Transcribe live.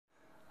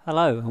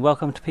Hello and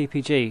welcome to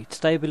PPG.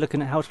 Today we're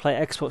looking at how to play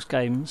Xbox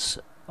games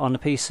on the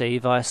PC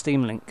via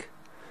Steam Link.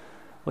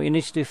 What you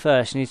need to do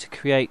first, you need to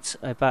create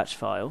a batch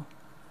file.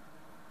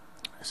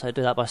 So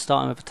do that by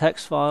starting with a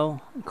text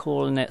file and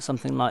calling it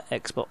something like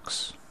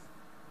Xbox.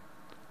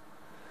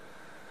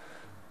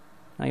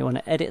 Now you want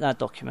to edit that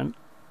document,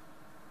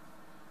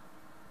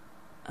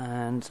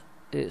 and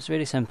it's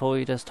really simple.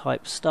 You just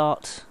type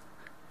start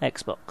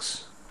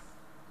Xbox.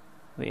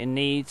 But you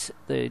need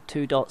the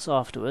two dots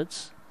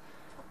afterwards,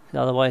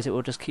 otherwise it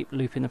will just keep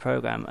looping the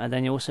program. And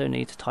then you also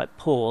need to type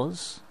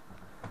pause,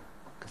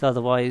 because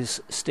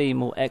otherwise Steam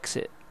will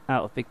exit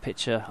out of Big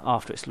Picture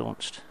after it's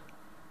launched.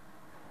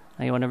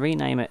 Now you want to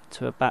rename it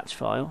to a batch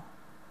file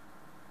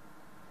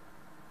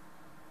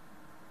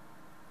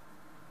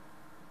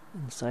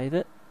and save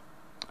it,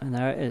 and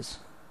there it is.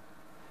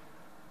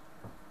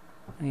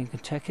 And you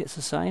can check it's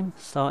the same.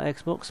 Start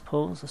Xbox,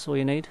 pause, that's all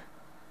you need.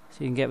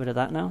 So you can get rid of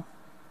that now.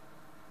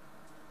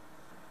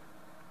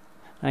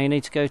 Now you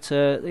need to go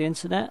to the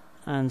internet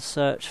and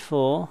search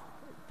for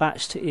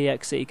batch to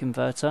exe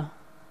converter.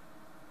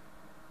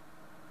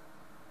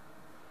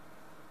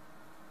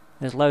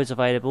 There's loads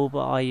available,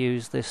 but I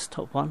use this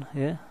top one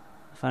here.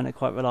 I found it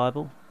quite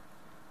reliable.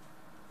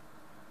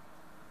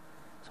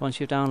 So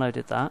once you've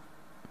downloaded that,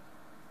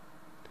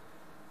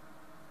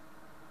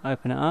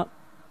 open it up,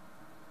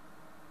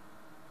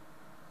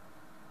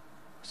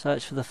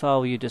 search for the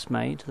file you just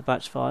made, the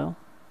batch file,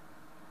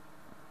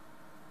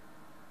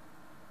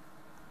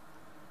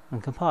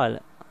 and compile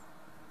it.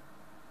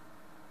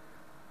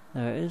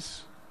 There it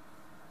is.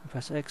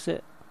 Press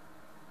exit,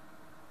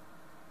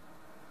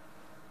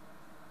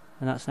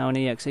 and that's now an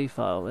exe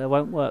file. It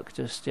won't work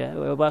just yet. It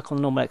will work on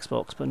the normal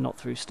Xbox, but not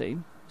through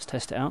Steam. Let's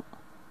test it out.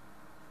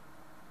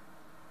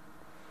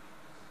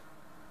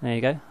 There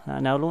you go.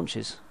 That now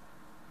launches.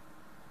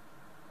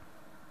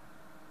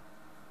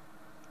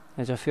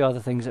 There's a few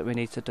other things that we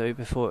need to do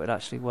before it would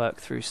actually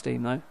work through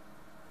Steam though.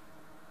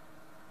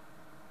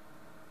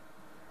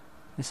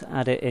 Let's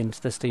add it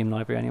into the Steam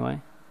library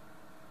anyway.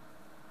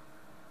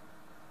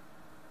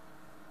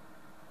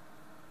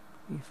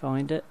 You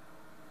find it.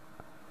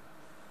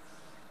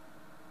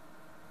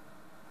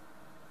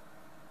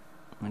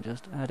 And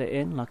just add it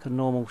in like a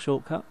normal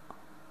shortcut.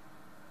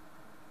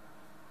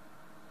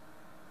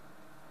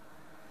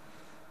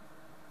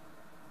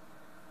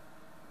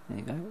 There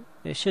you go.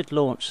 It should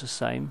launch the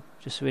same,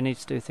 just so we need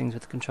to do things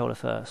with the controller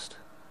first.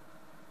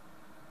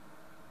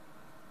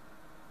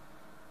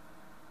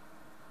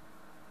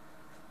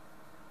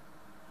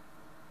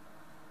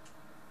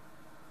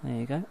 There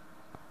you go.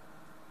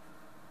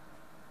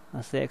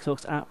 That's the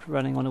Xbox app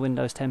running on a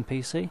Windows 10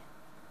 PC.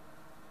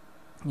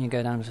 You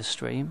go down to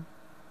stream.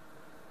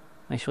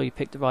 Make sure you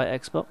pick the right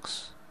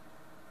Xbox.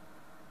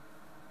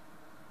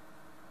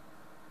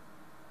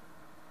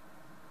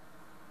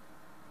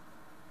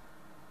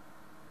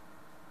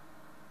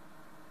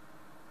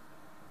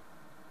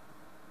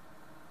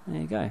 There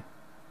you go.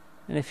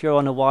 And if you're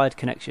on a wired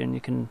connection,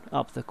 you can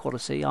up the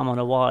quality. I'm on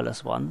a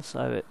wireless one,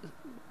 so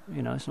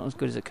it's not as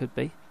good as it could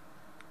be.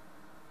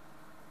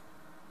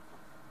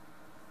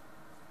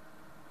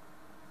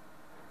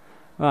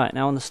 Right,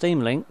 now on the Steam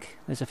link,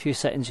 there's a few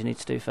settings you need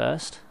to do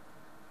first.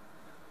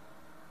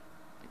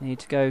 You need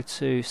to go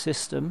to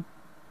System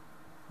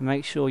and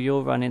make sure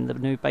you're running the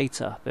new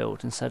beta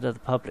build instead of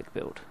the public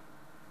build.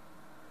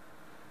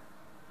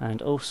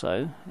 And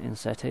also, in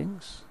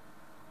Settings,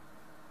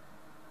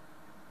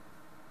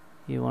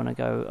 you want to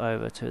go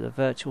over to the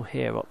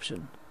VirtualHere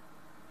option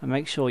and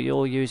make sure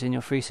you're using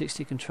your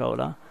 360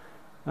 controller.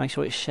 Make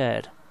sure it's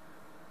shared,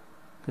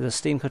 because the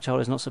Steam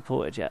controller is not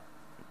supported yet.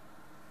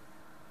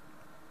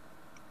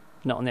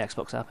 Not on the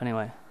Xbox app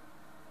anyway.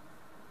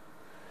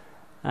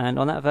 And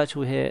on that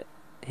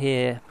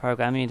VirtualHere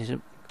program, you need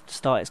to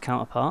start its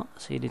counterpart.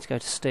 So you need to go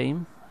to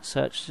Steam,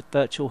 search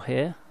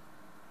VirtualHere,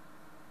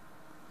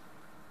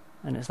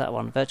 and it's that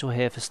one,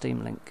 VirtualHere for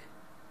Steam Link.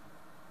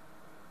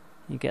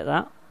 You get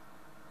that.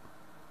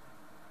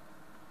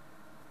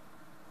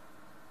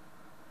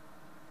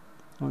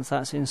 Once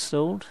that's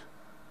installed,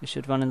 it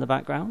should run in the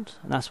background,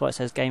 and that's why it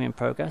says game in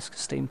progress,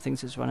 because Steam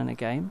thinks it's running a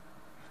game.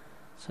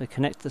 So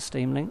connect the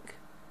Steam Link.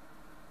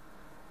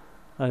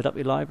 Load up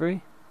your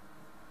library.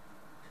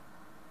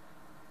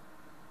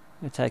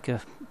 It'll take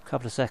a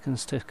couple of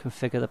seconds to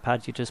configure the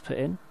pad you just put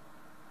in.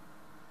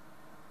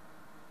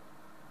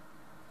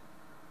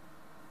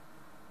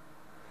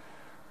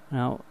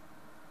 Now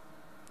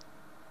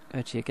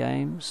go to your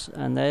games,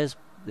 and there's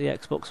the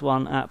Xbox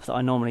One app that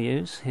I normally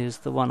use. Here's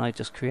the one I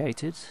just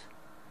created.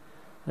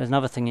 There's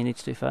another thing you need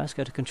to do first.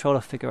 Go to controller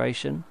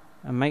configuration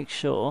and make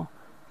sure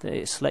that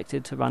it's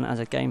selected to run as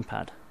a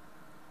gamepad.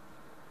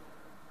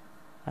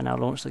 And now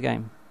launch the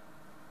game.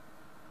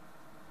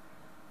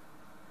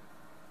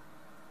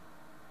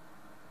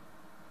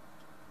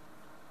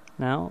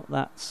 Now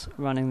that's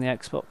running the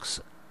Xbox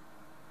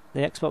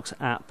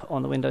app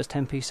on the Windows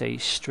 10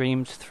 PC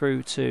streamed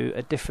through to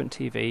a different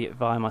TV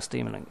via my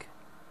Steam Link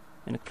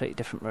in a completely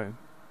different room.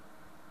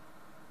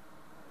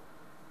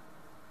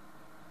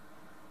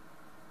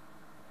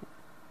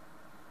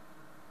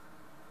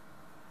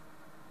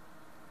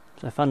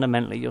 So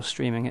fundamentally you're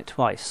streaming it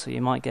twice, so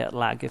you might get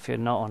lag if you're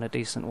not on a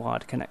decent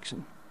wired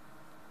connection.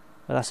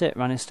 But that's it,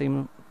 running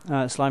Slime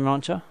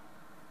Rancher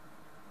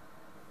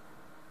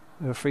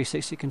with a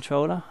 360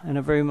 controller in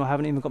a room I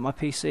haven't even got my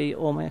PC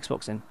or my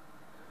Xbox in.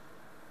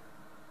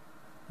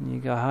 And you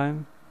go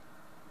home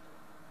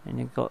and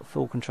you've got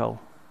full control.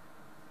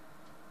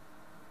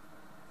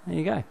 There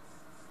you go.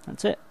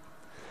 That's it.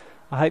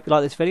 I hope you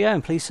like this video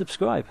and please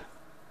subscribe.